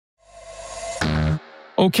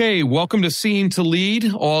Okay, welcome to Seeing to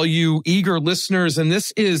Lead, all you eager listeners. And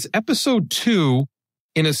this is episode 2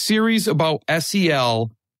 in a series about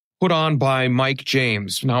SEL put on by Mike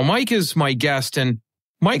James. Now, Mike is my guest, and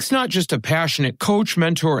Mike's not just a passionate coach,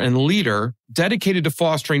 mentor, and leader dedicated to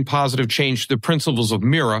fostering positive change through the principles of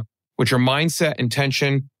MIRA, which are mindset,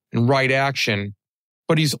 intention, and right action.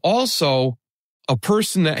 But he's also a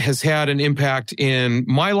person that has had an impact in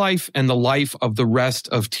my life and the life of the rest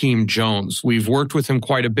of Team Jones. We've worked with him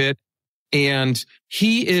quite a bit, and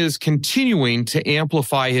he is continuing to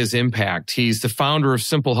amplify his impact. He's the founder of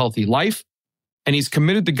Simple Healthy Life, and he's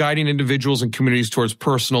committed to guiding individuals and communities towards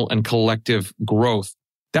personal and collective growth.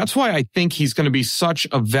 That's why I think he's going to be such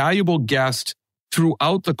a valuable guest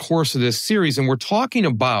throughout the course of this series. And we're talking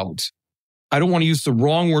about, I don't want to use the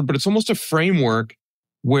wrong word, but it's almost a framework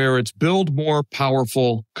where it's build more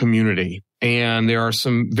powerful community. And there are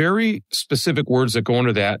some very specific words that go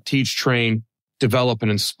into that: teach, train, develop,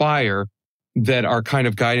 and inspire, that are kind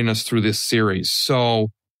of guiding us through this series.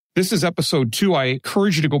 So this is episode 2. I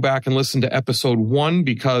encourage you to go back and listen to episode 1,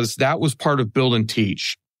 because that was part of Build and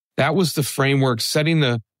Teach. That was the framework, setting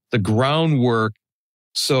the groundwork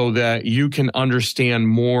so that you can understand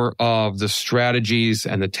more of the strategies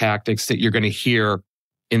and the tactics that you're going to hear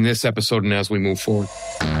in this episode and as we move forward.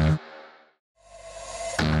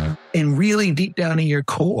 And really deep down in your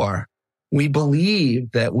core, we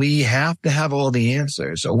believe that we have to have all the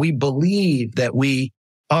answers, or we believe that we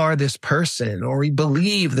are this person, or we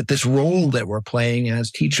believe that this role that we're playing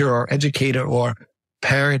as teacher or educator or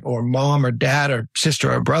parent or mom or dad or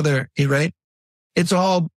sister or brother, right? It's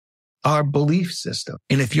all our belief system.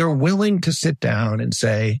 And if you're willing to sit down and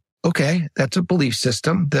say, okay, that's a belief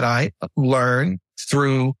system that I learned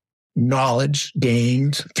through knowledge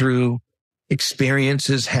gained, through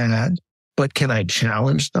experiences had, but can I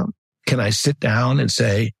challenge them? Can I sit down and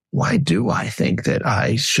say, why do I think that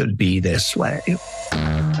I should be this way?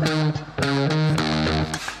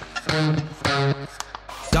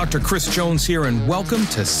 Dr. Chris Jones here, and welcome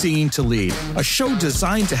to Seeing to Lead, a show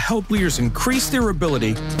designed to help leaders increase their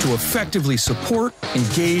ability to effectively support,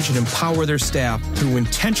 engage, and empower their staff through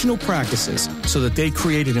intentional practices so that they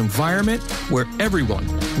create an environment where everyone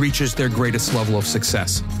reaches their greatest level of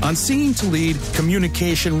success. On Seeing to Lead,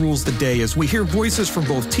 communication rules the day as we hear voices from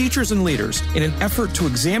both teachers and leaders in an effort to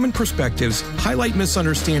examine perspectives, highlight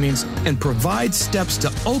misunderstandings, and provide steps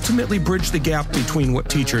to ultimately bridge the gap between what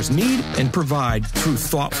teachers need and provide through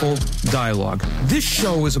thoughtful dialogue. This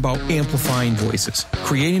show is about amplifying voices,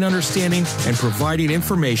 creating understanding, and providing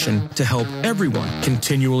information to help everyone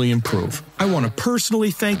continually improve. I want to personally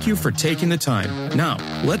thank you for taking the time. Now,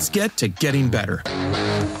 let's get to getting better.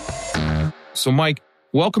 So, Mike,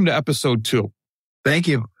 welcome to episode 2. Thank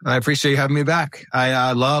you. I appreciate you having me back.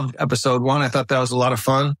 I loved episode 1. I thought that was a lot of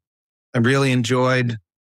fun. I really enjoyed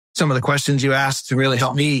some of the questions you asked to really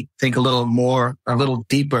help me think a little more, a little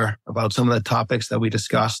deeper about some of the topics that we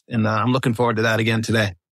discussed. And I'm looking forward to that again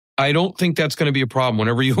today. I don't think that's going to be a problem.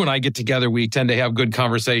 Whenever you and I get together, we tend to have good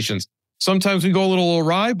conversations. Sometimes we go a little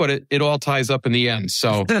awry, but it all ties up in the end.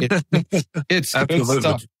 So it's good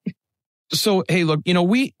stuff. So, hey, look,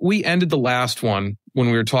 we ended the last one when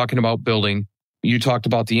we were talking about building. You talked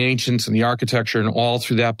about the ancients and the architecture and all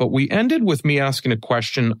through that, but we ended with me asking a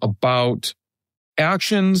question about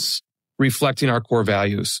actions reflecting our core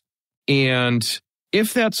values. And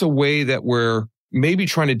if that's a way that we're maybe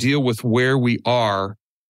trying to deal with where we are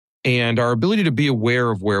and our ability to be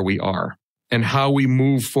aware of where we are and how we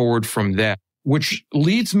move forward from that, which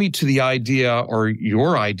leads me to the idea, or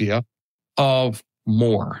your idea, of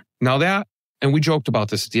more. Now that, and we joked about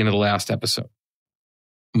this at the end of the last episode,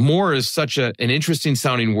 more is such an interesting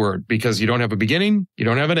sounding word because you don't have a beginning, you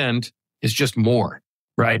don't have an end. It's just more,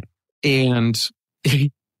 right? And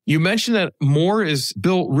you mentioned that more is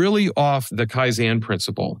built really off the Kaizen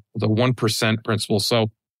principle, the 1% principle.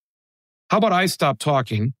 So how about I stop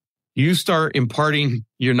talking? You start imparting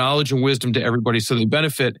your knowledge and wisdom to everybody so they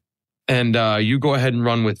benefit. And you go ahead and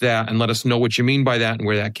run with that and let us know what you mean by that and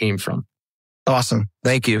where that came from. Awesome.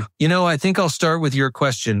 Thank you. I think I'll start with your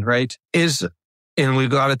question, right? And we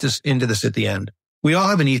got into this at the end. We all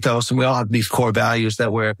have an ethos and we all have these core values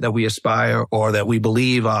that we aspire or that we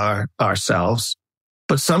believe are ourselves.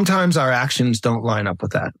 But sometimes our actions don't line up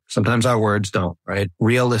with that. Sometimes our words don't, right?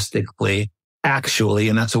 Realistically, actually,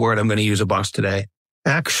 and that's a word I'm going to use a bunch today.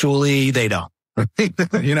 Actually, they don't.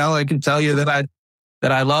 I can tell you that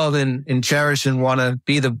I love and cherish and want to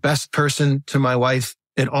be the best person to my wife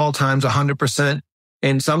at all times, 100%.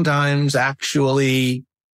 And sometimes actually,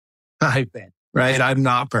 right? I'm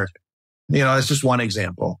not perfect. That's just one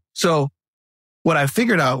example. So what I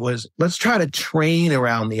figured out was let's try to train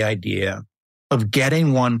around the idea of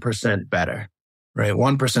getting 1% better, right?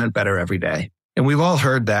 1% better every day. And we've all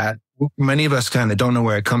heard that. Many of us kind of don't know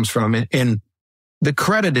where it comes from. And the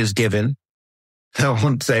credit is given. I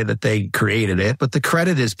won't say that they created it, but the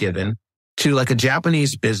credit is given to like a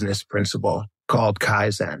Japanese business principle called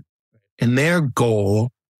Kaizen. And their goal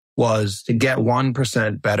was to get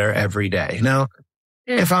 1% better every day. Now,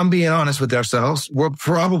 if I'm being honest with ourselves, we're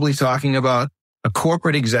probably talking about a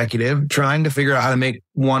corporate executive trying to figure out how to make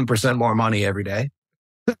 1% more money every day,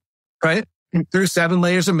 right? Through 7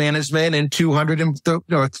 layers of management and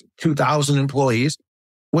 2,000 employees.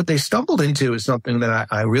 What they stumbled into is something that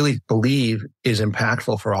I really believe is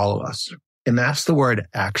impactful for all of us. And that's the word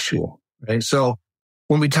actual, right? So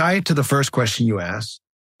when we tie it to the first question you asked,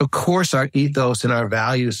 of course, our ethos and our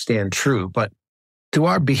values stand true, but do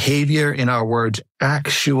our behavior and our words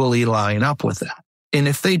actually line up with that? And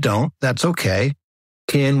if they don't, that's okay.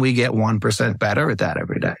 Can we get 1% better at that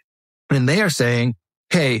every day? And they are saying,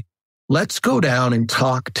 hey, let's go down and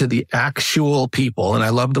talk to the actual people. And I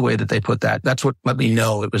love the way that they put that. That's what let me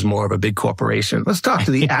know it was more of a big corporation. Let's talk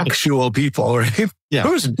to the actual people, right? Yeah.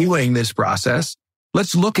 Who's doing this process?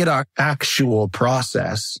 Let's look at our actual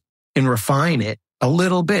process and refine it a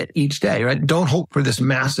little bit each day, right? Don't hope for this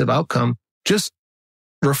massive outcome. Just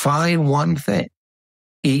refine one thing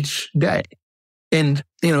each day. And,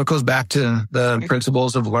 it goes back to the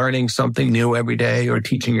principles of learning something new every day or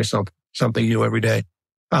teaching yourself something new every day.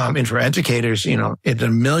 And for educators, it's a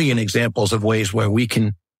million examples of ways where we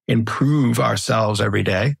can improve ourselves every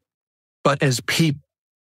day. But as people,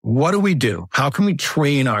 what do we do? How can we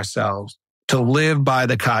train ourselves to live by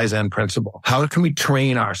the Kaizen principle? How can we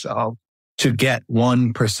train ourselves to get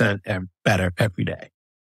 1% better every day?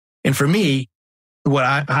 And for me, what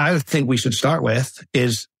I think we should start with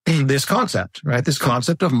is this concept, right? This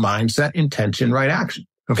concept of mindset, intention, right action.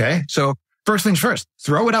 Okay. So first things first,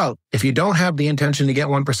 throw it out. If you don't have the intention to get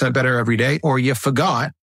 1% better every day, or you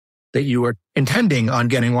forgot that you were intending on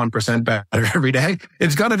getting 1% better every day,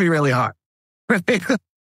 it's going to be really hard. Right?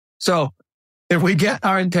 So if we get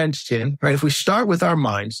our intention, right? If we start with our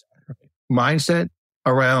mindset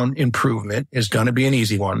around improvement is going to be an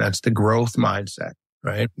easy one. That's the growth mindset,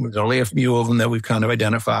 right? There's only a few of them that we've kind of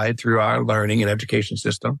identified through our learning and education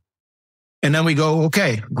system. And then we go,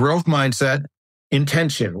 okay, growth mindset,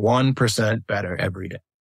 intention, 1% better every day.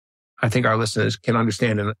 I think our listeners can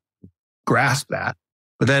understand and grasp that,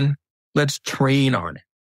 but then let's train on it.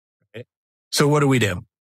 Right? So what do?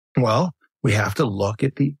 Well, we have to look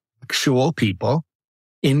at the actual people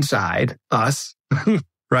inside us,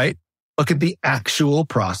 right? Look at the actual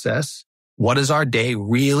process. What does our day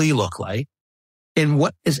really look like? And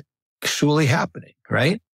what is actually happening,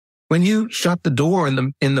 right? When you shut the door in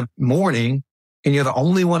the morning and you're the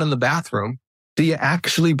only one in the bathroom, do you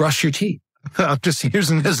actually brush your teeth? I'm just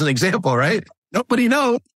using this as an example, right? Nobody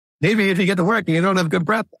knows. Maybe if you get to work and you don't have good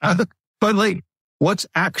breath, but what's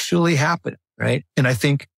actually happening, right? And I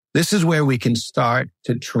think this is where we can start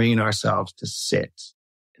to train ourselves to sit.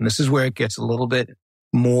 And this is where it gets a little bit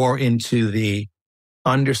more into the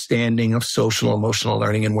understanding of social emotional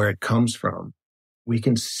learning and where it comes from. We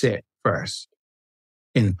can sit first.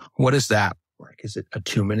 And what is that like? Is it a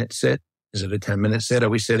 2-minute sit? Is it a 10-minute sit? Are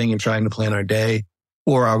we sitting and trying to plan our day?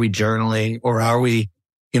 Or are we journaling? Or are we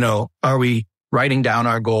writing down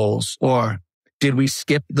our goals? Or did we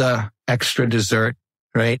skip the extra dessert,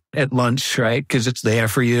 right? At lunch, right? Because it's there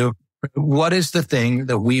for you. What is the thing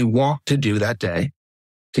that we want to do that day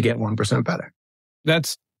to get 1% better?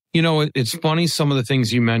 That's, it's funny, some of the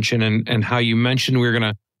things you mentioned and how you mentioned we're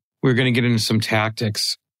going to get into some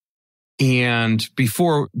tactics. And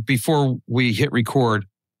before we hit record,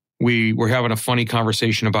 we were having a funny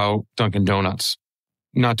conversation about Dunkin' Donuts,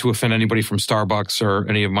 not to offend anybody from Starbucks or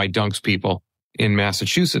any of my Dunks people in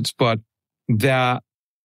Massachusetts, but that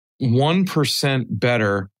 1%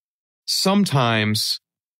 better, sometimes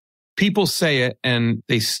people say it and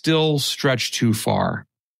they still stretch too far.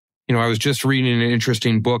 I was just reading an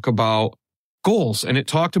interesting book about goals, and it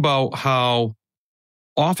talked about how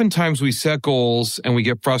oftentimes we set goals and we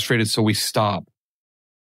get frustrated, so we stop.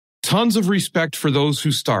 Tons of respect for those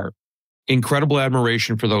who start. Incredible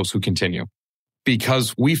admiration for those who continue,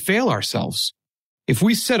 because we fail ourselves. If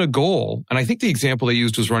we set a goal, and I think the example they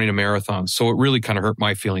used was running a marathon, so it really kind of hurt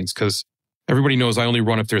my feelings because everybody knows I only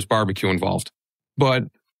run if there's barbecue involved. But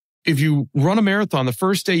if you run a marathon, the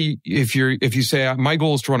first day, if you say, my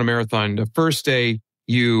goal is to run a marathon, the first day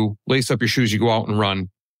you lace up your shoes, you go out and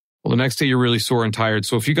run. Well, the next day you're really sore and tired.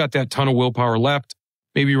 So if you got that ton of willpower left,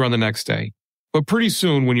 maybe you run the next day. But pretty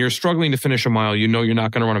soon when you're struggling to finish a mile, you're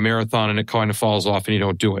not going to run a marathon and it kind of falls off and you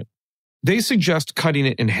don't do it. They suggest cutting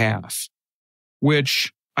it in half,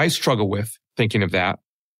 which I struggle with. thinking of that.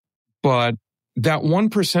 But that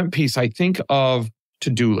 1% piece, I think of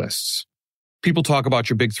to-do lists. People talk about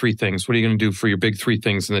your big three things. What are you going to do for your big three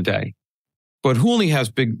things in the day? But who only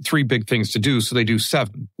has three big things to do, so they do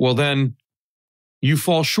 7? Well, then you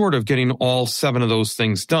fall short of getting all 7 of those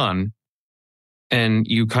things done. And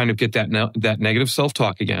you kind of get that negative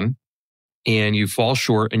self-talk again. And you fall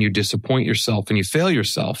short and you disappoint yourself and you fail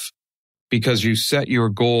yourself because you set your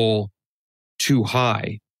goal too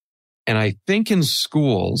high. And I think in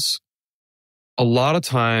schools, a lot of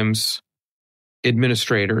times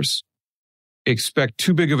administrators expect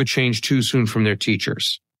too big of a change too soon from their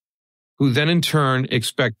teachers, who then in turn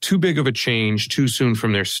expect too big of a change too soon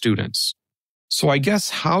from their students. So I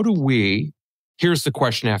guess here's the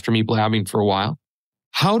question after me blabbing for a while.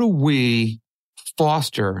 How do we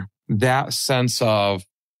foster that sense of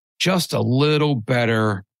just a little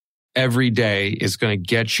better every day is going to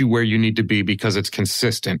get you where you need to be because it's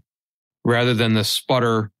consistent, rather than the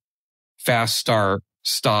sputter, fast start,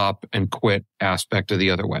 stop, and quit aspect of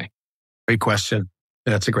the other way? Great question.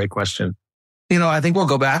 That's a great question. I think we'll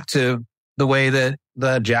go back to the way that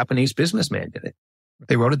the Japanese businessman did it.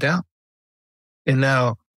 They wrote it down. And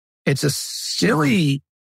now it's a silly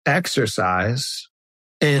exercise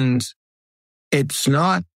and it's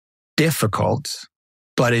not difficult,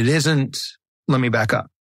 but it isn't. Let me back up.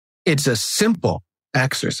 It's a simple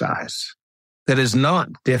exercise that is not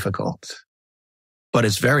difficult, but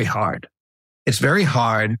it's very hard. It's very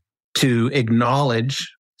hard to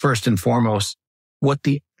acknowledge, first and foremost, what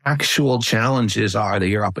the actual challenges are that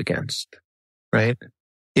you're up against, right?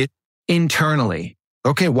 Internally.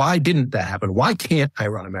 Okay, why didn't that happen? Why can't I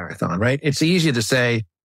run a marathon, right? It's easy to say,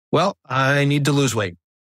 well, I need to lose weight.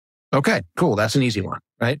 Okay, cool. That's an easy one,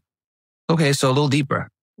 right? Okay, so a little deeper.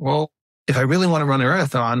 Well, if I really want to run a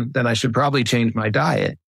marathon, then I should probably change my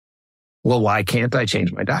diet. Well, why can't I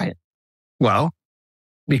change my diet? Well,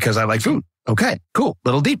 because I like food. Okay, cool. A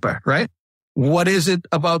little deeper, right? What is it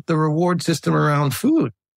about the reward system around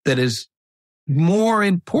food that is more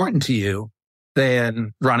important to you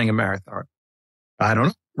than running a marathon? I don't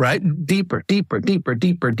know, right? Deeper, deeper, deeper,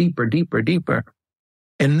 deeper, deeper, deeper, deeper.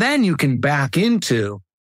 And then you can back into,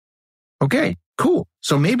 okay, cool.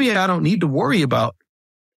 So maybe I don't need to worry about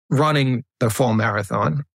running the full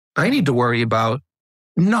marathon. I need to worry about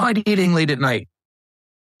not eating late at night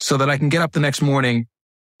so that I can get up the next morning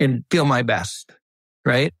and feel my best,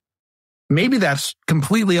 right? Maybe that's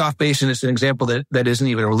completely off base and it's an example that isn't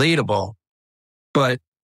even relatable, but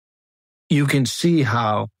you can see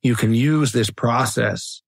how you can use this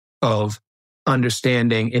process of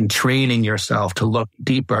understanding and training yourself to look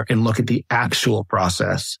deeper and look at the actual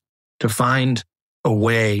process to find a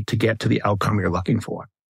way to get to the outcome you're looking for.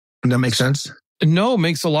 Does that make sense? No, it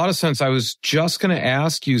makes a lot of sense. I was just going to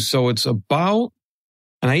ask you, so it's about,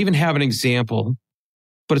 and I even have an example,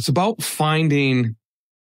 but it's about finding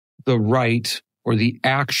the right or the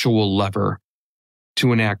actual lever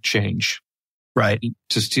to enact change. Right.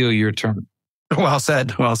 To steal your term. Well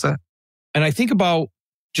said. Well said. And I think about,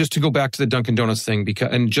 just to go back to the Dunkin' Donuts thing,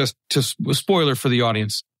 and just to spoiler for the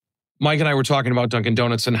audience, Mike and I were talking about Dunkin'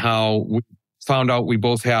 Donuts and how we found out we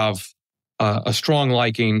both have a strong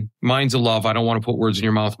liking. Mine's a love. I don't want to put words in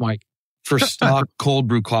your mouth, Mike, for stock cold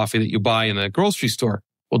brew coffee that you buy in the grocery store.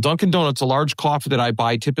 Well, Dunkin' Donuts, a large coffee that I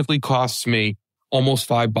buy typically costs me almost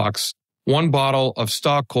 $5. One bottle of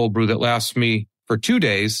stock cold brew that lasts me for 2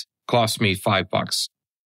 days costs me $5.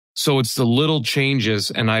 So it's the little changes.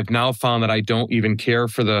 And I've now found that I don't even care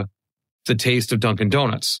for the taste of Dunkin'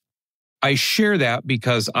 Donuts. I share that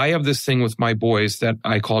because I have this thing with my boys that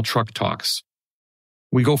I call truck talks.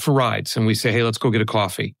 We go for rides and we say, hey, let's go get a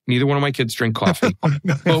coffee. Neither one of my kids drink coffee,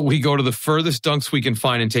 but we go to the furthest dunks we can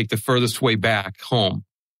find and take the furthest way back home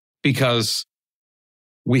because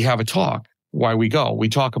we have a talk. Why we go? We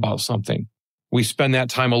talk about something. We spend that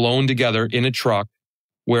time alone together in a truck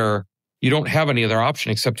where you don't have any other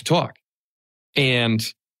option except to talk. And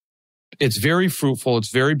it's very fruitful.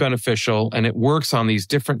 It's very beneficial. And it works on these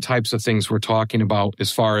different types of things we're talking about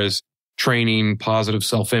as far as training, positive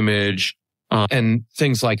self-image, and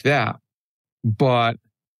things like that. But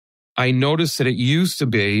I noticed that it used to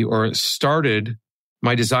be, or it started,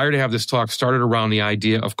 my desire to have this talk started around the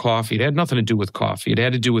idea of coffee. It had nothing to do with coffee. It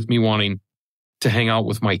had to do with me wanting to hang out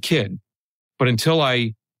with my kid. But until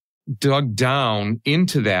I dug down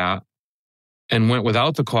into that and went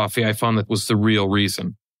without the coffee, I found that was the real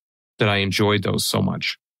reason that I enjoyed those so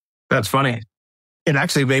much. That's funny. It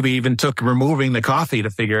actually maybe even took removing the coffee to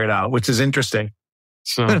figure it out, which is interesting.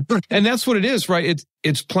 So, and that's what it is, right?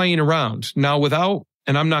 It's playing around now without,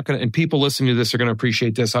 and I'm not going to, and people listening to this are going to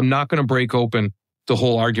appreciate this. I'm not going to break open the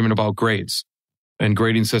whole argument about grades. and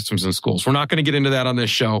grading systems in schools. We're not going to get into that on this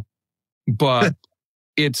show, but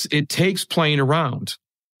it takes playing around,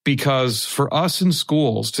 because for us in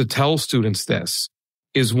schools to tell students this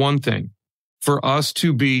is one thing. For us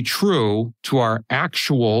to be true to our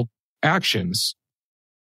actual actions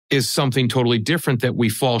is something totally different that we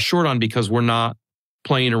fall short on, because we're not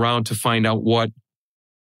playing around to find out what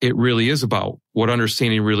it really is about, what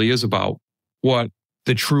understanding really is about, what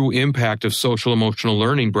the true impact of social emotional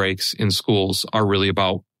learning breaks in schools are really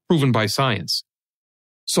about, proven by science.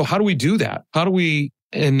 So how do we do that? How do we,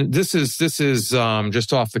 and this is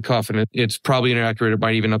just off the cuff, and it's probably inaccurate. It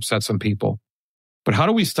might even upset some people. But how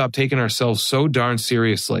do we stop taking ourselves so darn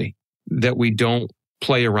seriously that we don't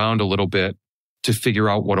play around a little bit to figure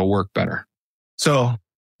out what'll work better? So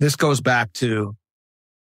this goes back to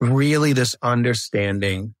really this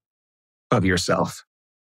understanding of yourself,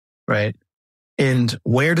 right? And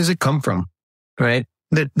where does it come from, right?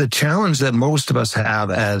 The challenge that most of us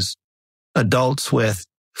have as adults with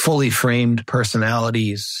fully framed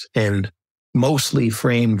personalities and mostly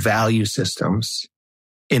framed value systems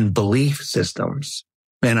and belief systems.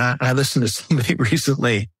 And I listened to somebody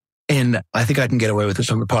recently, and I think I can get away with this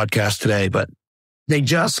on the podcast today, but they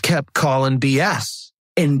just kept calling BS.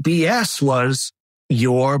 And BS was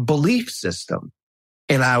your belief system.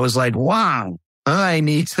 And I was like, wow, I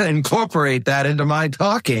need to incorporate that into my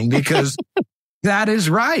talking, because that is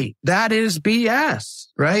right. That is BS,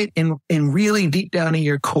 right? And really deep down in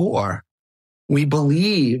your core, we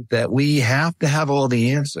believe that we have to have all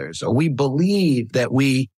the answers, or we believe that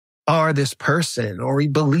we are this person, or we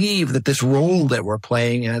believe that this role that we're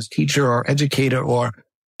playing as teacher or educator or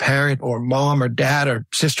parent or mom or dad or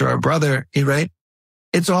sister or brother, right?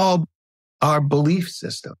 It's all our belief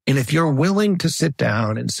system. And if you're willing to sit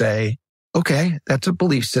down and say, okay, that's a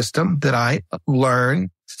belief system that I learn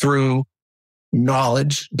through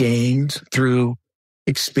knowledge gained, through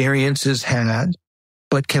experiences had,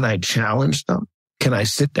 but can I challenge them? Can I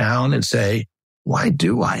sit down and say, why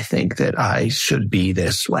do I think that I should be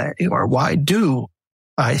this way? Or why do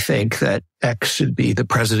I think that X should be the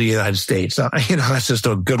president of the United States? That's just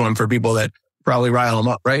a good one for people that probably rile them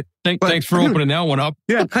up, right? Thanks for opening that one up.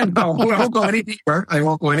 Yeah, I know. I won't go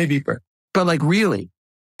any deeper. But like, really,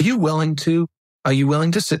 are you willing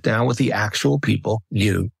to sit down with the actual people,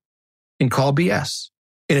 and call BS?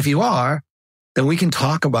 And if you are, then we can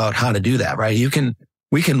talk about how to do that, right?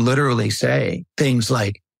 We can literally say things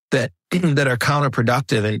like that are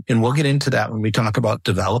counterproductive. And we'll get into that when we talk about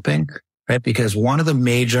developing, right? Because one of the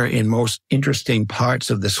major and most interesting parts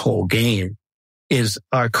of this whole game is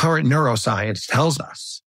our current neuroscience tells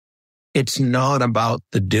us it's not about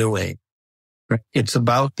the doing, right? It's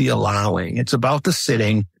about the allowing. It's about the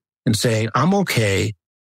sitting and saying, I'm okay.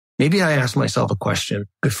 Maybe I ask myself a question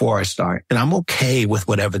before I start, and I'm okay with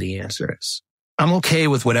whatever the answer is. I'm okay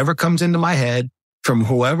with whatever comes into my head from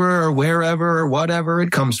whoever or wherever or whatever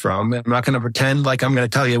it comes from. I'm not going to pretend like I'm going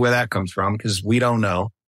to tell you where that comes from, because we don't know.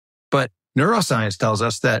 But neuroscience tells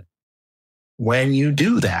us that when you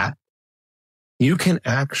do that, you can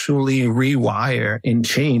actually rewire and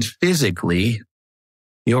change physically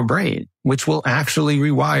your brain, which will actually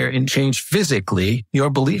rewire and change physically your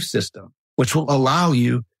belief system, which will allow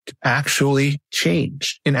you to actually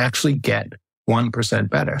change and actually get 1%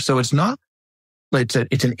 better. So it's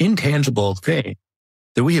an intangible thing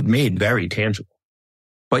that we have made very tangible,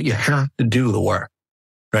 but you have to do the work,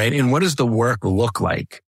 right? And what does the work look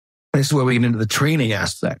like? This is where we get into the training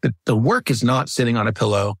aspect. The work is not sitting on a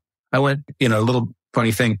pillow. I went, a little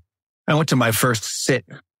funny thing. I went to my first sit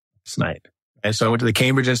last night. And so I went to the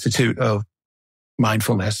Cambridge Institute of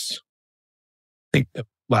Mindfulness. I think the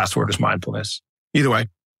last word is mindfulness. Either way,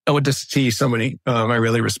 I went to see somebody I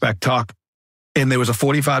really respect talk. And there was a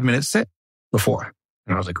 45-minute sit before.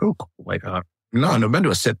 And I was like, oh, no, I've never been to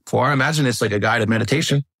a sit before. I imagine it's like a guided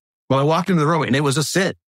meditation. Well, I walked into the room and it was a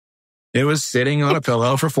sit. It was sitting on a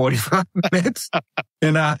pillow for 45 minutes.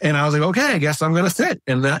 And I was like, okay, I guess I'm going to sit.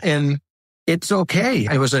 And it's okay.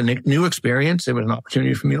 It was a new experience. It was an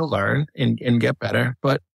opportunity for me to learn and get better,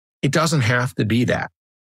 but it doesn't have to be that.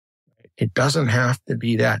 It doesn't have to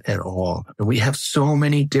be that at all. We have so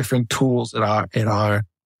many different tools at our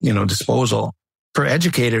disposal. For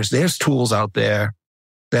educators, there's tools out there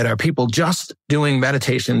that are people just doing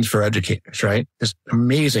meditations for educators, right? This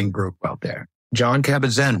amazing group out there. John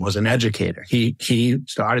Kabat-Zinn was an educator. He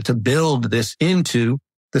started to build this into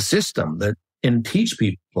the system and teach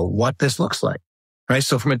people what this looks like, right?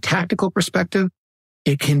 So from a tactical perspective,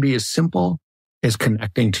 it can be as simple as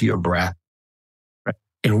connecting to your breath, right?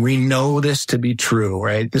 And we know this to be true,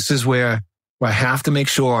 right? This is where I have to make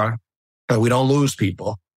sure that we don't lose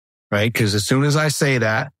people, right? Because as soon as I say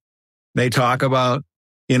that, They talk about,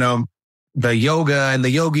 the yoga and the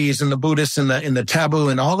yogis and the Buddhists and the taboo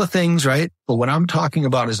and all the things, right? But what I'm talking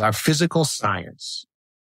about is our physical science.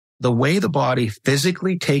 The way the body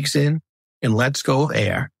physically takes in and lets go of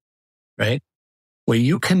air, right? Where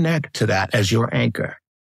you connect to that as your anchor.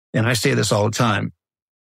 And I say this all the time,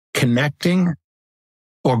 connecting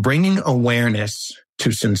or bringing awareness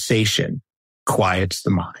to sensation quiets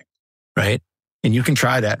the mind, right? And you can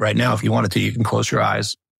try that right now if you wanted to. You can close your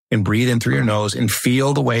eyes and breathe in through your nose and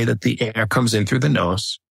feel the way that the air comes in through the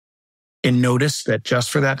nose. And notice that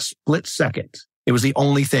just for that split second, it was the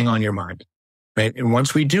only thing on your mind, right? And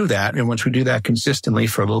once we do that, and once we do that consistently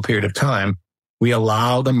for a little period of time, we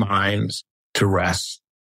allow the minds to rest.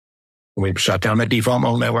 And we shut down that default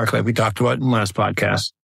mode network like we talked about in the last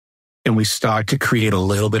podcast. And we start to create a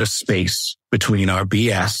little bit of space between our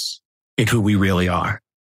BS and who we really are.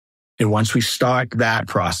 And once we start that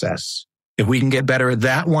process, if we can get better at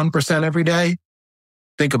that 1% every day,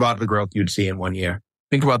 think about the growth you'd see in 1 year.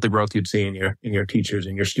 Think about the growth you'd see in your teachers,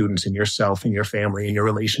 in your students, in yourself, in your family, in your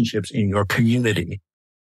relationships, in your community.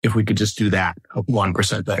 If we could just do that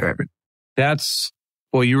 1% better every day.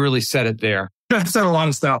 Well, you really said it there. I said a lot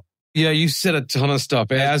of stuff. Yeah, you said a ton of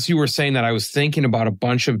stuff. As you were saying that, I was thinking about a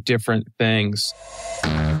bunch of different things.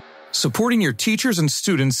 Supporting your teachers and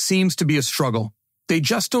students seems to be a struggle. They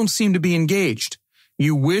just don't seem to be engaged.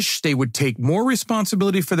 You wish they would take more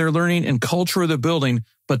responsibility for their learning and culture of the building,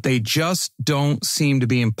 but they just don't seem to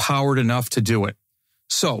be empowered enough to do it.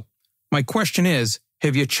 So, my question is,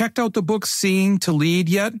 have you checked out the book Seeing to Lead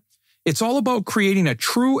yet? It's all about creating a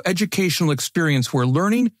true educational experience where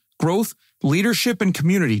learning, growth, leadership, and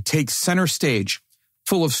community take center stage.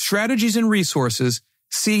 Full of strategies and resources,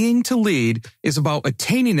 Seeing to Lead is about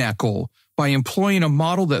attaining that goal by employing a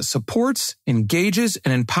model that supports, engages,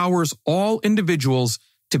 and empowers all individuals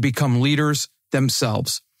to become leaders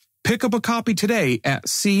themselves. Pick up a copy today at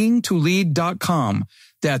seeingtolead.com.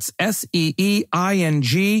 That's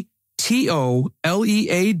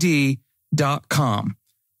seeingtolead.com.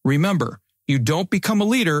 Remember, you don't become a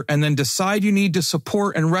leader and then decide you need to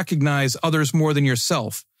support and recognize others more than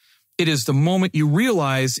yourself. It is the moment you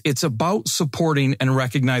realize it's about supporting and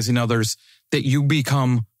recognizing others that you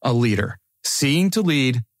become a leader.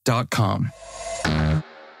 Seeingtolead.com.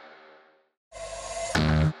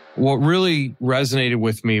 What really resonated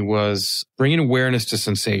with me was bringing awareness to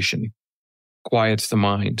sensation quiets the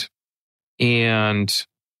mind. And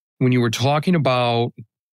when you were talking about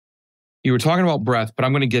breath, but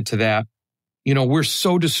I'm going to get to that. We're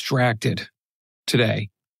so distracted today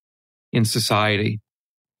in society.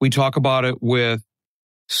 We talk about it with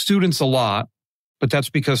students a lot, but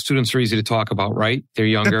that's because students are easy to talk about, right? They're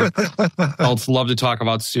younger. Adults love to talk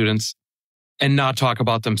about students and not talk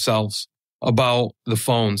about themselves, about the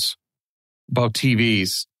phones, about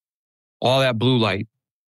TVs, all that blue light,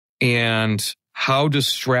 and how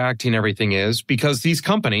distracting everything is because these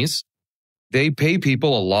companies, they pay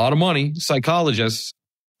people a lot of money, psychologists,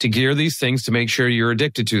 to gear these things to make sure you're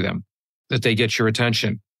addicted to them, that they get your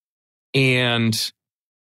attention. And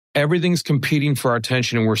everything's competing for our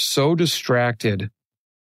attention and we're so distracted.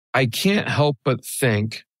 I can't help but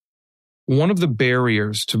think one of the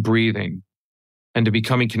barriers to breathing and to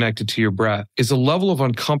becoming connected to your breath is a level of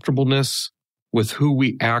uncomfortableness with who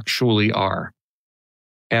we actually are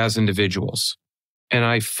as individuals. And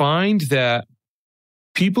I find that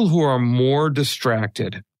people who are more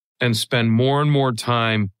distracted and spend more and more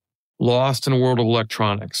time lost in a world of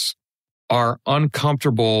electronics are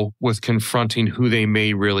uncomfortable with confronting who they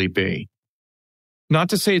may really be. Not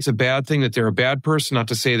to say it's a bad thing that they're a bad person, not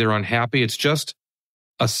to say they're unhappy. It's just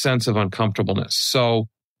a sense of uncomfortableness. So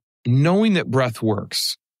knowing that breath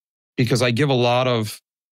works, because I give a lot of,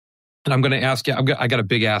 and I'm going to ask you, I got a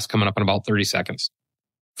big ask coming up in about 30 seconds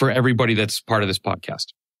for everybody that's part of this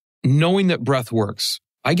podcast. Knowing that breath works,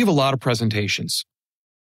 I give a lot of presentations.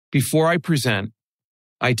 Before I present,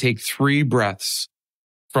 I take 3 breaths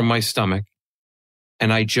from my stomach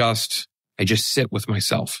and I just sit with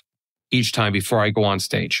myself each time before I go on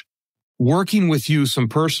stage. Working with you, some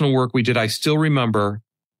personal work we did, I still remember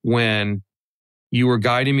when you were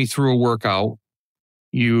guiding me through a workout,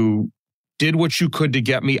 you did what you could to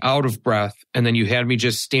get me out of breath, and then you had me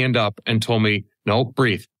just stand up and told me, no,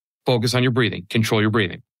 breathe, focus on your breathing, control your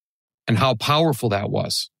breathing, and how powerful that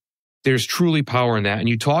was. There's truly power in that. And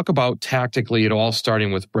you talk about tactically it all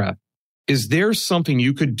starting with breath. Is there something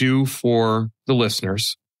you could do for the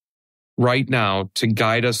listeners right now to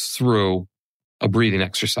guide us through a breathing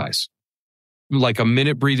exercise? Like a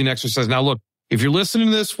minute breathing exercise. Now, look, if you're listening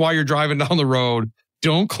to this while you're driving down the road,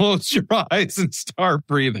 don't close your eyes and start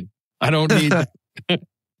breathing. I don't need that.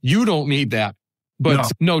 You don't need that.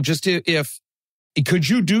 But no, just if could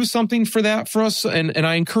you do something for that for us? And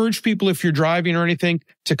I encourage people, if you're driving or anything,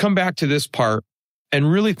 to come back to this part and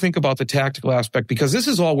really think about the tactical aspect, because this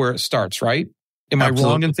is all where it starts, right? Am I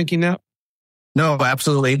wrong in thinking that? No,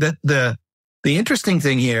 absolutely. The interesting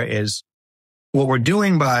thing here is what we're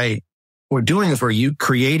doing is we're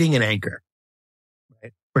creating an anchor.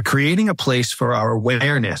 Right? We're creating a place for our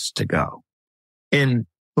awareness to go. And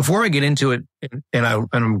before I get into it, and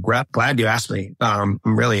I'm glad you asked me, I'm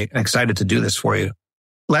really excited to do this for you.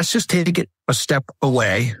 Let's just take it a step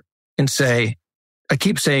away and say, I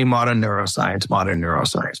keep saying modern neuroscience,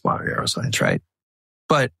 right?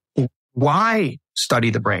 But why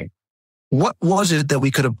study the brain? What was it that we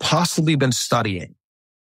could have possibly been studying,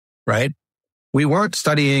 right? We weren't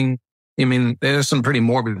studying, there's some pretty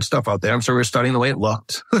morbid stuff out there. I'm sure we're studying the way it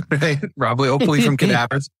looked, right? Probably, hopefully from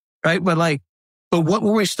cadavers, right? But what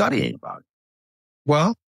were we studying about?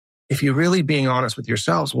 Well, if you're really being honest with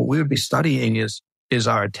yourselves, what we would be studying is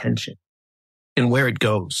our attention and where it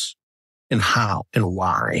goes and how and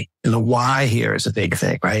why. And the why here is a big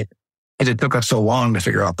thing, right? And it took us so long to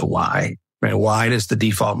figure out the why, right? Why does the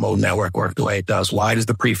default mode network work the way it does? Why does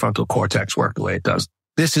the prefrontal cortex work the way it does?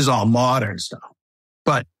 This is all modern stuff.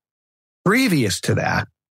 But previous to that,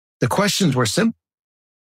 the questions were simple.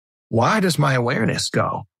 Why does my awareness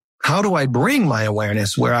go? How do I bring my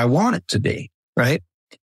awareness where I want it to be, right?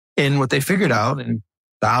 And what they figured out in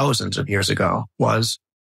thousands of years ago was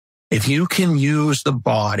if you can use the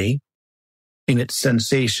body in its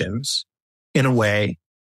sensations in a way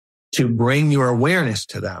to bring your awareness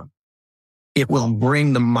to them, it will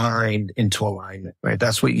bring the mind into alignment, right?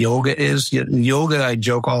 That's what yoga is. Yoga, I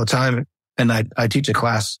joke all the time, and I teach a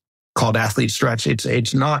class called Athlete Stretch.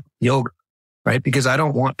 It's not yoga. Right? Because I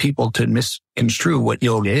don't want people to misconstrue what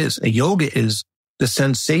yoga is. Yoga is the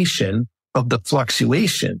sensation of the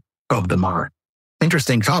fluctuation of the mind.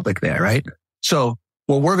 Interesting topic there, right? So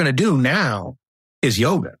what we're going to do now is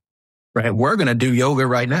yoga, right? We're going to do yoga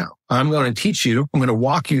right now. I'm going to teach you, I'm going to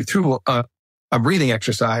walk you through a breathing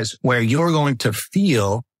exercise where you're going to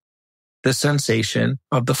feel the sensation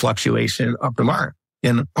of the fluctuation of the mind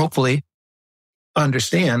and hopefully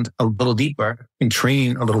understand a little deeper and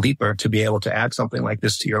train a little deeper to be able to add something like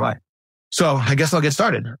this to your life. So I guess I'll get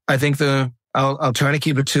started. I think I'll try to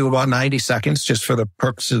keep it to about 90 seconds just for the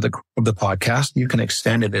purpose of the podcast. You can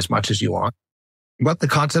extend it as much as you want, but the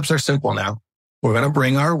concepts are simple now. We're going to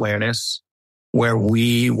bring our awareness where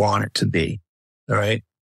we want it to be. All right.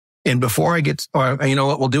 And before I get, or you know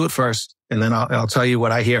what, we'll do it first. And then I'll tell you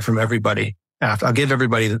what I hear from everybody after. I'll give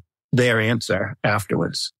everybody their answer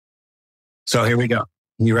afterwards. So here we go.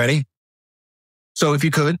 You ready? So if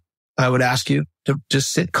you could, I would ask you to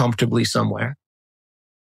just sit comfortably somewhere.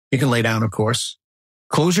 You can lay down, of course.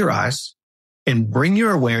 Close your eyes and bring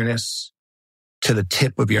your awareness to the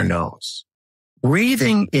tip of your nose.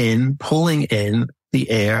 Breathing in, pulling in the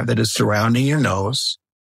air that is surrounding your nose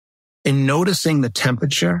and noticing the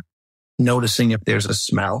temperature, noticing if there's a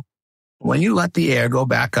smell. When you let the air go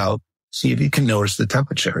back out, see if you can notice the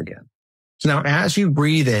temperature again. So now as you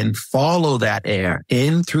breathe in, follow that air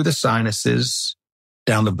in through the sinuses,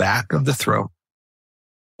 down the back of the throat,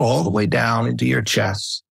 all the way down into your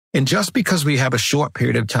chest. And just because we have a short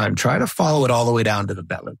period of time, try to follow it all the way down to the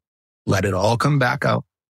belly. Let it all come back out.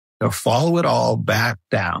 Now follow it all back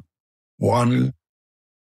down. 1,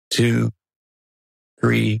 2,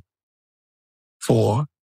 3, 4,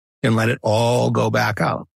 and let it all go back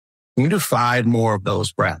out. You can do 5 more of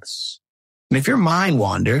those breaths. And if your mind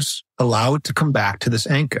wanders, allow it to come back to this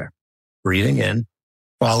anchor. Breathing in,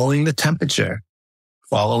 following the temperature,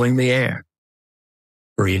 following the air.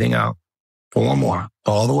 Breathing out. 4 more,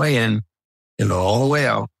 all the way in and all the way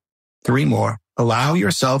out. 3 more. Allow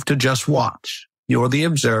yourself to just watch. You're the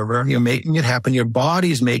observer. You're making it happen. Your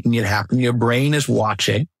body's making it happen. Your brain is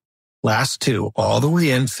watching. Last 2, all the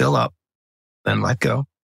way in, fill up, then let go.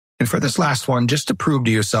 And for this last one, just to prove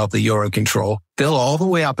to yourself that you're in control, fill all the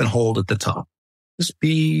way up and hold at the top. Just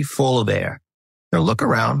be full of air. Now look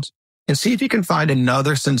around and see if you can find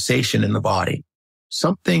another sensation in the body.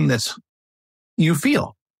 Something that's you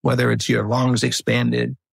feel, whether it's your lungs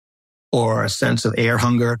expanded or a sense of air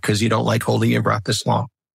hunger because you don't like holding your breath this long.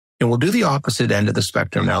 And we'll do the opposite end of the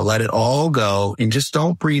spectrum now. Let it all go and just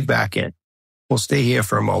don't breathe back in. We'll stay here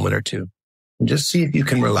for a moment or two and just see if you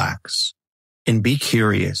can relax and be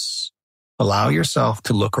curious. Allow yourself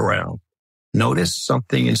to look around. Notice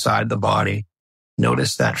something inside the body.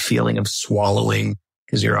 Notice that feeling of swallowing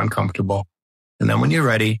because you're uncomfortable. And then when you're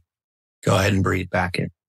ready, go ahead and breathe back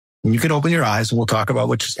in. And you can open your eyes and we'll talk about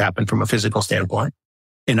what just happened from a physical standpoint.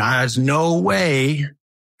 And there's no way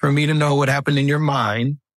for me to know what happened in your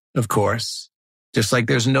mind, of course. Just like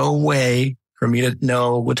there's no way for me to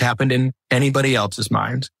know what happened in anybody else's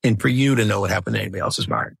mind and for you to know what happened in anybody else's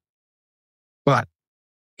mind. But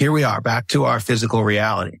here we are back to our physical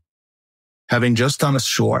reality. Having just done a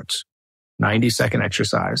short 90-second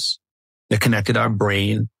exercise that connected our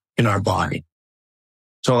brain and our body.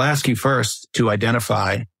 So I'll ask you first to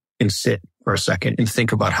identify and sit for a second and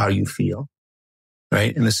think about how you feel,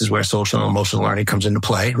 right? And this is where social and emotional learning comes into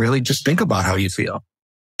play. Really just think about how you feel.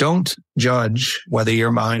 Don't judge whether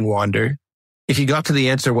your mind wandered. If you got to the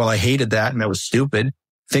answer, well, I hated that and that was stupid,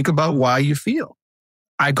 think about why you feel.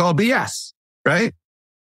 I call BS, right?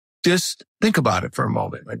 Just think about it for a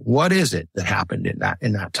moment. Like, what is it that happened in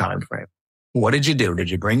that time frame? What did you do? Did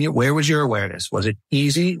you bring it? Where was your awareness? Was it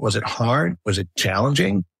easy? Was it hard? Was it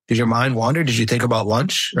challenging? Did your mind wander? Did you think about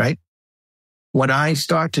lunch, right? When I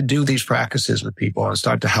start to do these practices with people and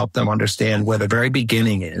start to help them understand where the very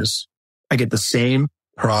beginning is, I get the same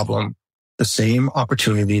problem, the same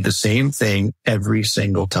opportunity, the same thing every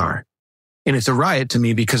single time. And it's a riot to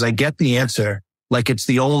me because I get the answer like it's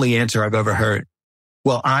the only answer I've ever heard.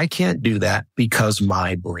 Well, I can't do that because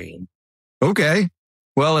my brain. Okay.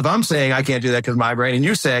 Well, if I'm saying I can't do that because my brain and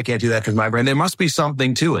you say I can't do that because my brain, there must be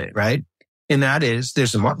something to it, right? And that is,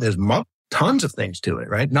 there's tons of things to it,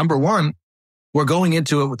 right? Number one, we're going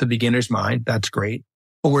into it with the beginner's mind. That's great.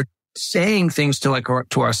 But we're saying things to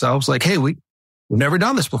ourselves like, hey, we've never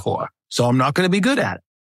done this before, so I'm not going to be good at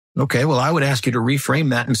it. Okay. Well, I would ask you to reframe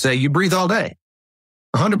that and say, you breathe all day,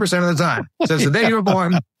 100% of the time. Since the day you were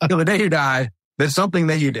born till the day you die, there's something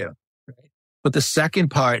that you do. But the second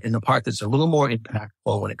part, and the part that's a little more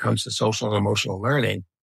impactful when it comes to social and emotional learning,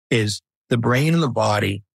 is the brain and the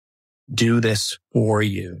body do this for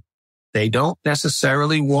you. They don't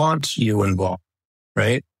necessarily want you involved,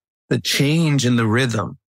 right? The change in the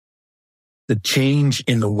rhythm, the change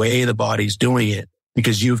in the way the body's doing it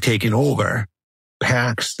because you've taken over,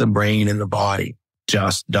 impacts the brain and the body,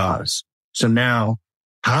 just does. So now,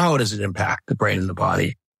 how does it impact the brain and the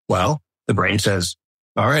body? Well, the brain says,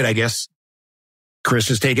 all right, I guess Chris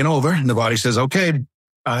has taken over. And the body says, okay,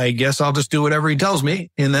 I guess I'll just do whatever he tells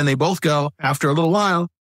me. And then they both go after a little while.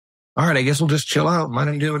 All right, I guess we'll just chill out. Let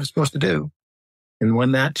him do what it's supposed to do. And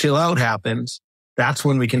when that chill out happens, that's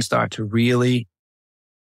when we can start to really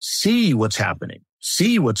see what's happening,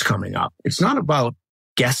 see what's coming up. It's not about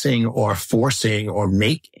guessing or forcing or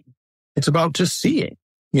making. It's about just seeing,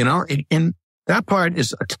 and that part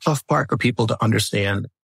is a tough part for people to understand.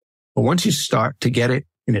 But once you start to get it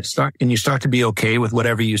and you start to be okay with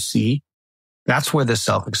whatever you see, that's where the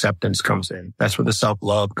self-acceptance comes in. That's where the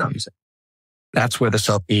self-love comes in. That's where the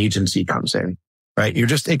self-agency comes in, right? You're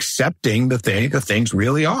just accepting the things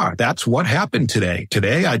really are. That's what happened today.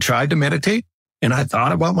 Today, I tried to meditate and I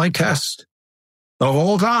thought about my test the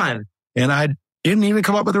whole time and I didn't even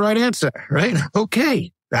come up with the right answer, right?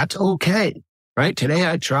 Okay. That's okay, right? Today,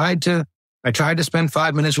 I tried to spend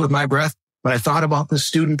 5 minutes with my breath, but I thought about the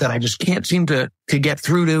student that I just can't seem to get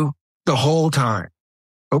through to the whole time.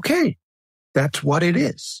 Okay. That's what it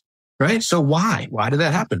is, right? So why? Why did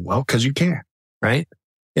that happen? Well, because you care, right?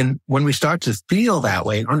 And when we start to feel that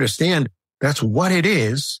way and understand that's what it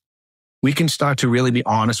is, we can start to really be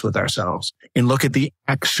honest with ourselves and look at the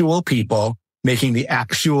actual people making the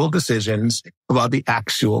actual decisions about the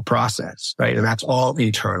actual process, right? And that's all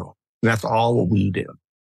internal. And that's all what we do.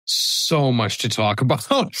 So much to talk about.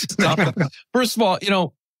 First of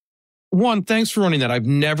all, one, thanks for running that. I've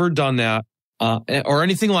never done that or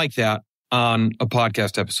anything like that on a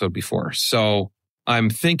podcast episode before. So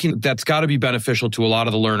I'm thinking that's got to be beneficial to a lot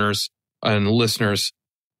of the learners and listeners,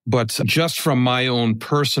 but just from my own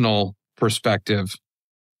personal perspective.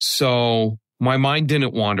 So my mind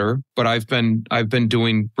didn't wander, but I've been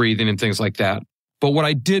doing breathing and things like that. But what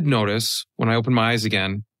I did notice when I opened my eyes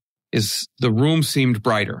again is the room seemed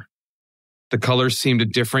brighter. The colors seemed a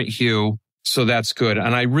different hue. So that's good.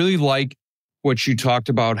 And I really like what you talked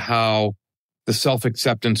about, how the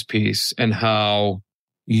self-acceptance piece and how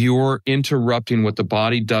you're interrupting what the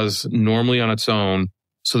body does normally on its own.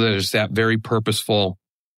 So there's that very purposeful,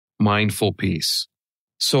 mindful piece.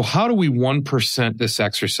 So how do we 1% this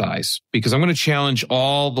exercise? Because I'm going to challenge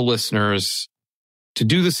all the listeners to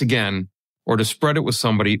do this again or to spread it with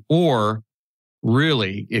somebody, or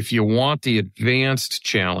really, if you want the advanced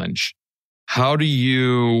challenge, how do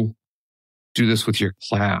you do this with your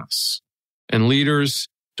class? And leaders,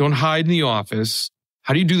 don't hide in the office.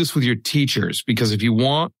 How do you do this with your teachers? Because if you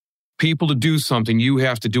want people to do something, you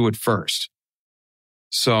have to do it first.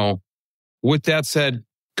 So with that said,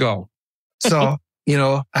 go. So,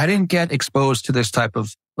 I didn't get exposed to this type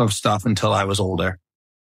of stuff until I was older.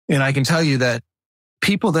 And I can tell you that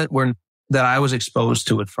people that were that I was exposed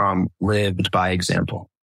to it from lived by example.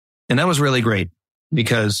 And that was really great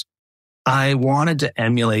because I wanted to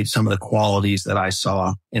emulate some of the qualities that I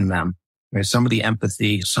saw in them. Right? Some of the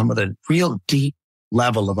empathy, some of the real deep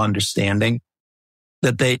level of understanding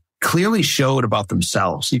that they clearly showed about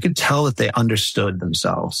themselves. You could tell that they understood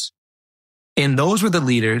themselves. And those were the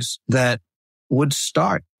leaders that would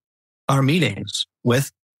start our meetings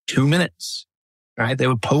with 2 minutes, right? They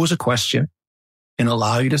would pose a question and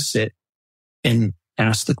allow you to sit and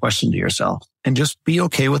ask the question to yourself and just be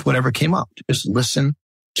okay with whatever came up. Just listen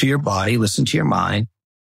to your body, listen to your mind,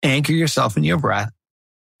 anchor yourself in your breath,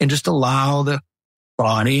 and just allow the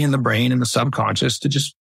body and the brain and the subconscious to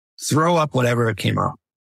just throw up whatever it came up.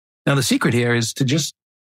 Now, the secret here is to just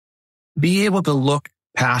be able to look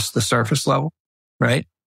past the surface level, right?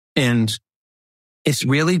 And it's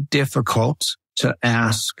really difficult to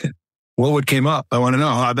ask, well, what came up? I want to know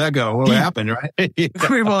how'd that go? What happened, right?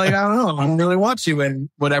 People are like, I don't know. I don't really want to in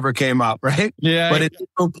whatever came up, right? Yeah. But it's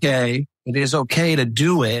okay. It is okay to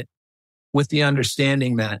do it with the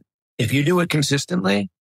understanding that if you do it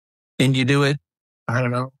consistently and you do it, I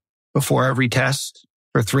don't know, before every test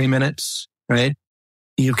for 3 minutes, right?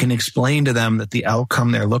 You can explain to them that the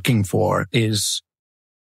outcome they're looking for is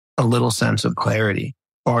a little sense of clarity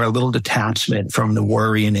or a little detachment from the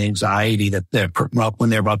worry and anxiety that they're up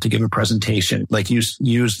when they're about to give a presentation. Like you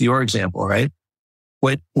used your example, right?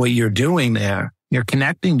 What you're doing there, you're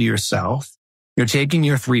connecting to yourself. You're taking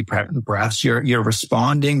your 3 breaths. You're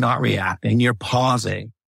responding, not reacting. You're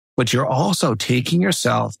pausing, but you're also taking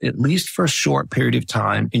yourself at least for a short period of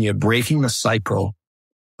time and you're breaking the cycle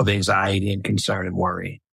of anxiety and concern and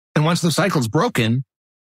worry. And once the cycle's broken,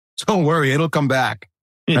 don't worry, it'll come back,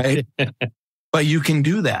 right? But you can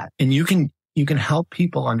do that and you can help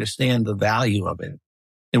people understand the value of it.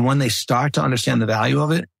 And when they start to understand the value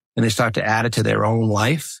of it and they start to add it to their own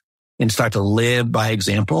life and start to live by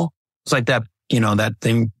example, it's like that, that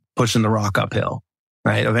thing pushing the rock uphill,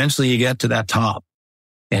 right? Eventually you get to that top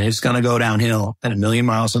and it's going to go downhill at 1,000,000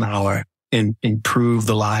 miles an hour and improve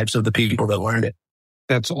the lives of the people that learned it.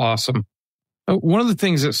 That's awesome. One of the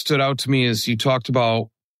things that stood out to me is you talked about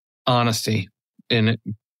honesty and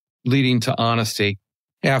leading to honesty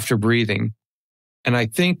after breathing. And I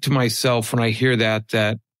think to myself when I hear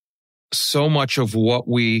that so much of what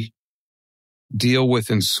we deal with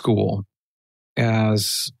in school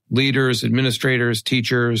as leaders, administrators,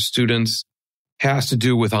 teachers, students has to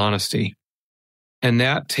do with honesty. And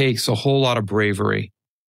that takes a whole lot of bravery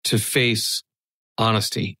to face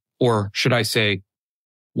honesty, or should I say,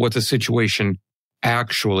 what the situation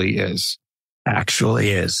actually is.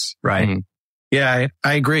 Actually is, right? Mm-hmm. Yeah,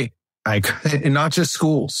 I agree. And not just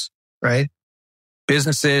schools, right?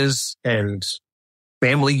 Businesses and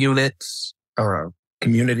family units or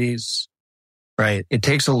communities, right? It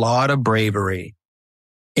takes a lot of bravery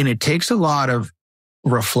and it takes a lot of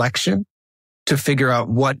reflection to figure out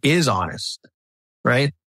what is honest,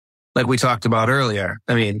 right? Like we talked about earlier.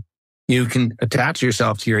 I mean, you can attach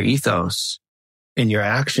yourself to your ethos and your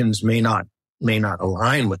actions may not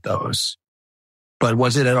align with those. But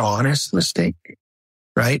was it an honest mistake?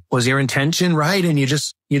 Right? Was your intention right? And you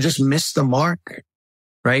just missed the mark,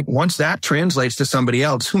 right? Once that translates to somebody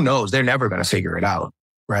else, who knows? They're never going to figure it out,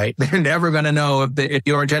 right? They're never going to know if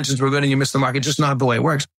your intentions were good and you missed the mark. It's just not the way it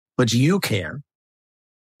works. But you can,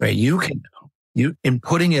 right? You can know. In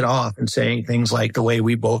putting it off and saying things like the way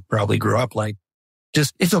we both probably grew up, like,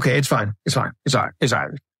 just, it's okay. It's fine. It's fine. It's all right. It's all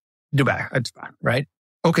right. Do better. It's fine. Right?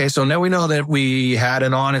 Okay. So now we know that we had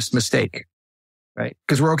an honest mistake. Right?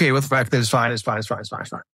 Because we're okay with the fact that it's fine.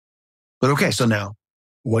 But okay, so now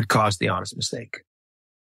what caused the honest mistake?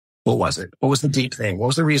 What was it? What was the deep thing? What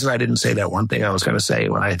was the reason I didn't say that one thing I was going to say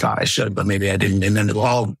when I thought I should, but maybe I didn't? And then it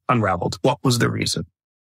all unraveled. What was the reason?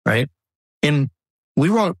 Right? And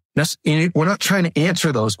we're not trying to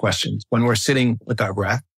answer those questions when we're sitting with our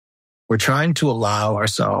breath. We're trying to allow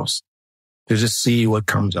ourselves to just see what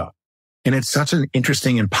comes up. And it's such an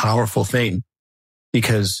interesting and powerful thing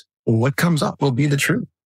because what comes up will be the truth.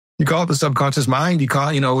 You call it the subconscious mind.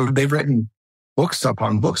 They've written books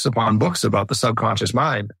upon books upon books about the subconscious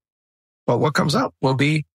mind. But what comes up will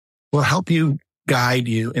help you guide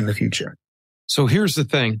you in the future. So here's the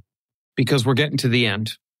thing, because we're getting to the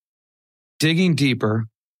end, digging deeper,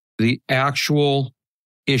 the actual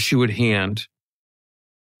issue at hand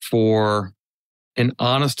for an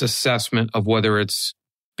honest assessment of whether it's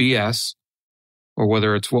BS or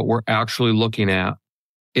whether it's what we're actually looking at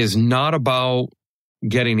is not about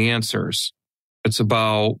getting answers. It's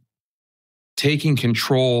about taking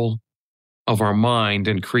control of our mind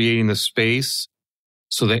and creating the space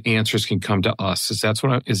so that answers can come to us. Is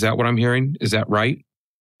that what I'm hearing? Is that right?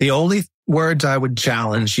 The only words I would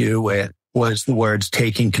challenge you with was the words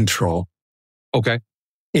taking control. Okay.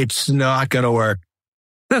 It's not going to work.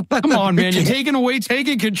 Come on, man. You're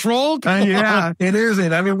taking control? Yeah, it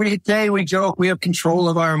isn't. I mean, we joke, we have control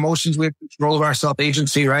of our emotions. We have control of our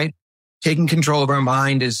self-agency, right? Taking control of our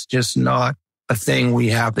mind is just not a thing we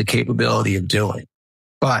have the capability of doing.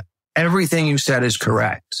 But everything you said is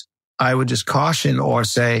correct. I would just caution or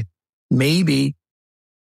say, maybe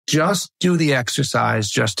just do the exercise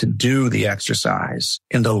just to do the exercise.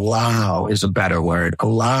 And allow is a better word.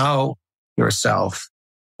 Allow yourself.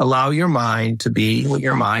 Allow your mind to be what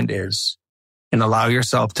your mind is, and allow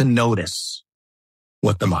yourself to notice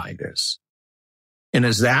what the mind is. And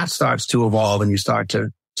as that starts to evolve and you start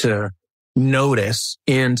to notice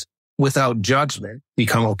and without judgment,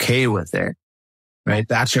 become okay with it, right?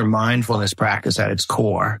 That's your mindfulness practice at its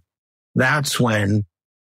core. That's when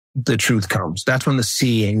the truth comes. That's when the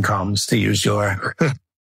seeing comes, to use your...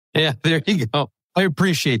 Yeah, there you go. I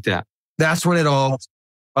appreciate that. That's when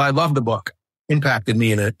I love the book. Impacted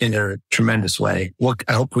me in a tremendous way.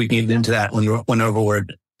 I hope we can get into that whenever we're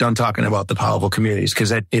done talking about the powerful communities,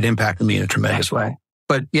 because it impacted me in a tremendous way.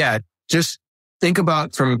 But yeah, just think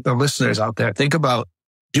about, from the listeners out there, think about,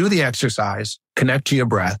 do the exercise, connect to your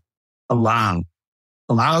breath, allow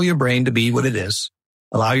your brain to be what it is,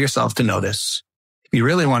 allow yourself to notice. If you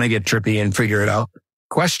really want to get trippy and figure it out,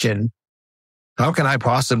 question, how can I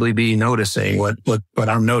possibly be noticing what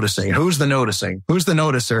I'm noticing? Who's the noticing? Who's the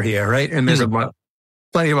noticer here, right? And there's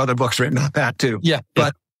plenty of other books written on that too. Yeah.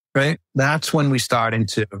 But, right, that's when we start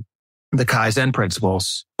into the Kaizen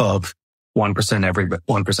principles of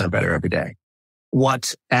 1% better every day.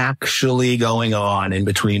 What's actually going on in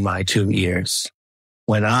between my two ears?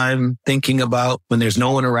 When I'm thinking about, when there's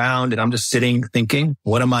no one around and I'm just sitting thinking,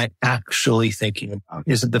 what am I actually thinking about?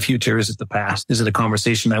 Is it the future? Is it the past? Is it a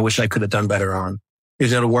conversation I wish I could have done better on?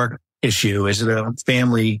 Is it a work issue? Is it a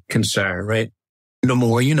family concern, right? The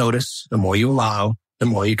more you notice, the more you allow, the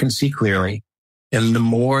more you can see clearly, and the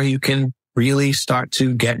more you can really start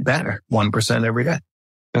to get better 1% every day.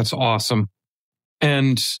 That's awesome.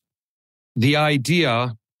 And the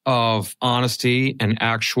idea of honesty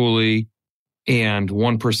and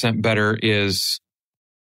 1% better is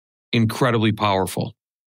incredibly powerful.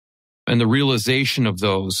 And the realization of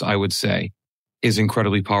those, I would say, is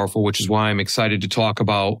incredibly powerful, which is why I'm excited to talk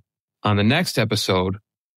about on the next episode,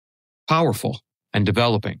 powerful and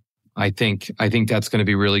developing. I think that's going to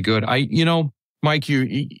be really good. Mike,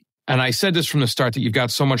 and I said this from the start that you've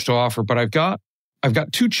got so much to offer, but I've got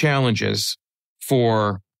two challenges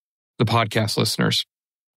for the podcast listeners.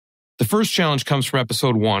 The first challenge comes from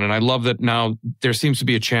episode 1, and I love that now there seems to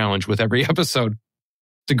be a challenge with every episode.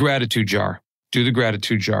 The gratitude jar. Do the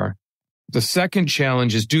gratitude jar. The second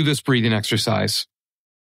challenge is do this breathing exercise.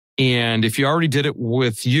 And if you already did it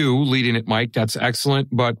with you leading it, Mike, that's excellent.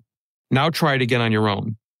 But now try it again on your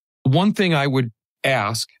own. One thing I would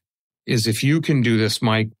ask is, if you can do this,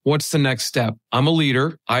 Mike, what's the next step? I'm a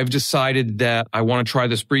leader. I've decided that I want to try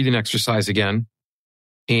this breathing exercise again.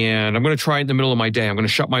 And I'm going to try it in the middle of my day. I'm going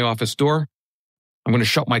to shut my office door. I'm going to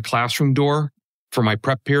shut my classroom door for my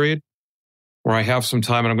prep period where I have some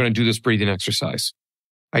time, and I'm going to do this breathing exercise.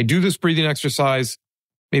 I do this breathing exercise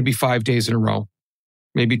maybe 5 days in a row,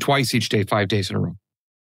 maybe twice each day, 5 days in a row,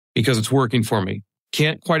 because it's working for me.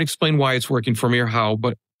 Can't quite explain why it's working for me or how,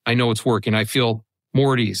 but I know it's working. I feel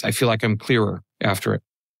more at ease. I feel like I'm clearer after it.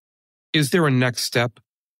 Is there a next step?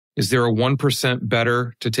 Is there a 1%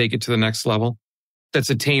 better to take it to the next level that's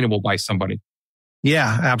attainable by somebody?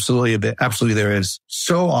 Yeah, absolutely. Absolutely there is.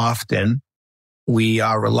 So often we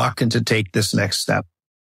are reluctant to take this next step,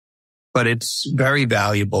 but it's very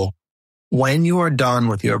valuable. When you are done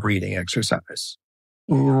with your breathing exercise,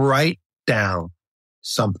 write down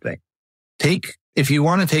something. If you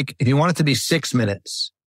want it to be 6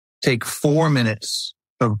 minutes, take 4 minutes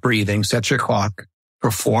of breathing, set your clock for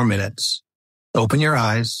 4 minutes, open your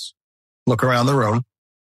eyes, look around the room,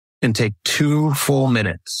 and take 2 full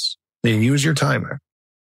minutes. Then use your timer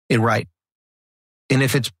and write. And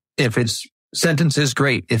if it's sentences,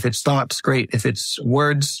 great. If it's thoughts, great. If it's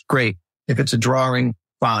words, great. If it's a drawing,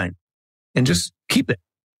 fine. And just keep it.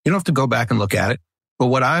 You don't have to go back and look at it. But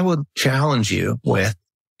what I would challenge you with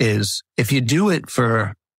is, if you do it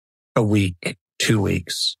for a week, 2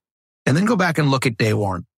 weeks, and then go back and look at day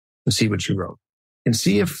 1 and see what you wrote, and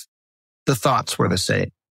see if the thoughts were the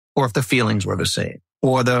same, or if the feelings were the same,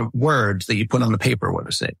 or the words that you put on the paper were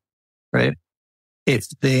the same, right? If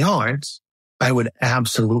they aren't, I would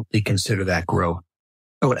absolutely consider that growth.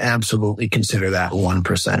 I would absolutely consider that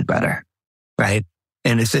 1% better, right?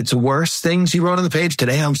 And if it's worse things you wrote on the page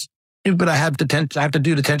today, but I have to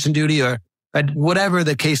do detention duty, or whatever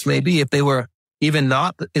the case may be, if they were even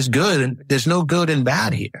not as good, and there's no good and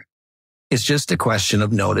bad here. It's just a question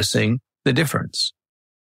of noticing the difference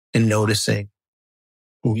and noticing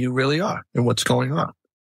who you really are and what's going on.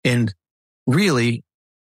 And really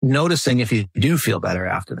noticing if you do feel better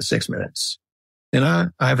after the 6 minutes. And I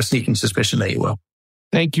have a sneaking suspicion that you will.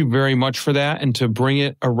 Thank you very much for that. And to bring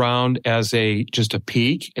it around as just a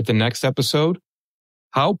peek at the next episode,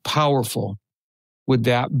 how powerful would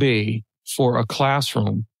that be for a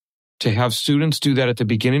classroom to have students do that at the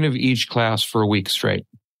beginning of each class for a week straight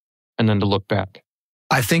and then to look back?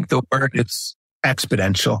 I think the word is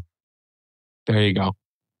exponential. There you go.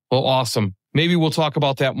 Well, awesome. Maybe we'll talk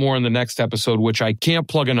about that more in the next episode, which I can't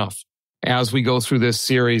plug enough. As we go through this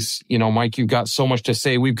series, Mike, you've got so much to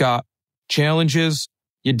say. We've got challenges.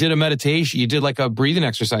 You did a meditation. You did like a breathing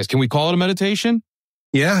exercise. Can we call it a meditation?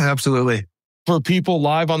 Yeah, absolutely. For people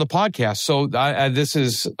live on the podcast. So this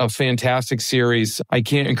is a fantastic series. I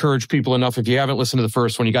can't encourage people enough. If you haven't listened to the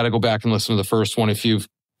first one, you got to go back and listen to the first one. If you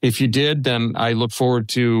did, then I look forward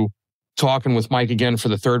to talking with Mike again for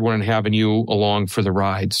the third one and having you along for the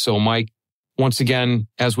ride. So Mike, once again,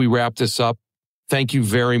 as we wrap this up, thank you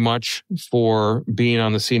very much for being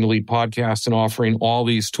on the Seeing to Lead podcast and offering all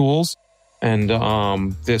these tools and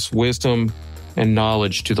this wisdom and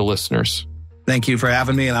knowledge to the listeners. Thank you for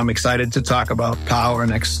having me, and I'm excited to talk about power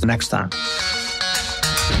next time.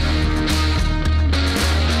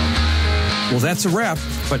 Well, that's a wrap,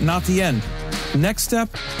 but not the end. Next step,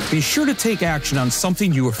 be sure to take action on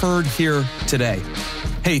something you heard here today.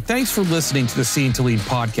 Hey, thanks for listening to the Seeing to Lead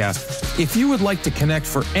podcast. If you would like to connect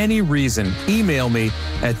for any reason, email me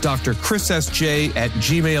at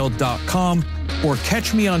drchrissj@gmail.com or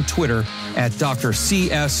catch me on Twitter at Dr.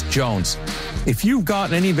 C.S. Jones. If you've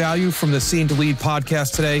gotten any value from the Seeing to Lead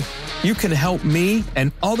podcast today, you can help me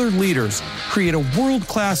and other leaders create a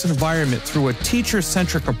world-class environment through a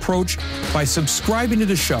teacher-centric approach by subscribing to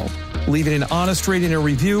the show, leaving an honest rating and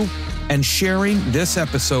review, and sharing this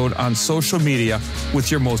episode on social media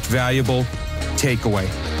with your most valuable takeaway.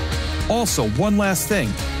 Also, one last thing.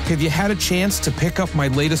 Have you had a chance to pick up my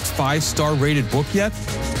latest 5-star rated book yet?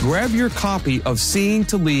 Grab your copy of Seeing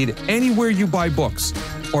to Lead anywhere you buy books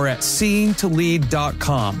or at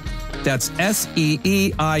seeingtolead.com. That's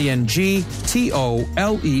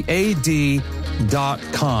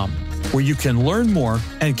seeingtolead.com, where you can learn more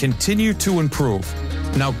and continue to improve.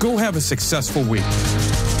 Now go have a successful week.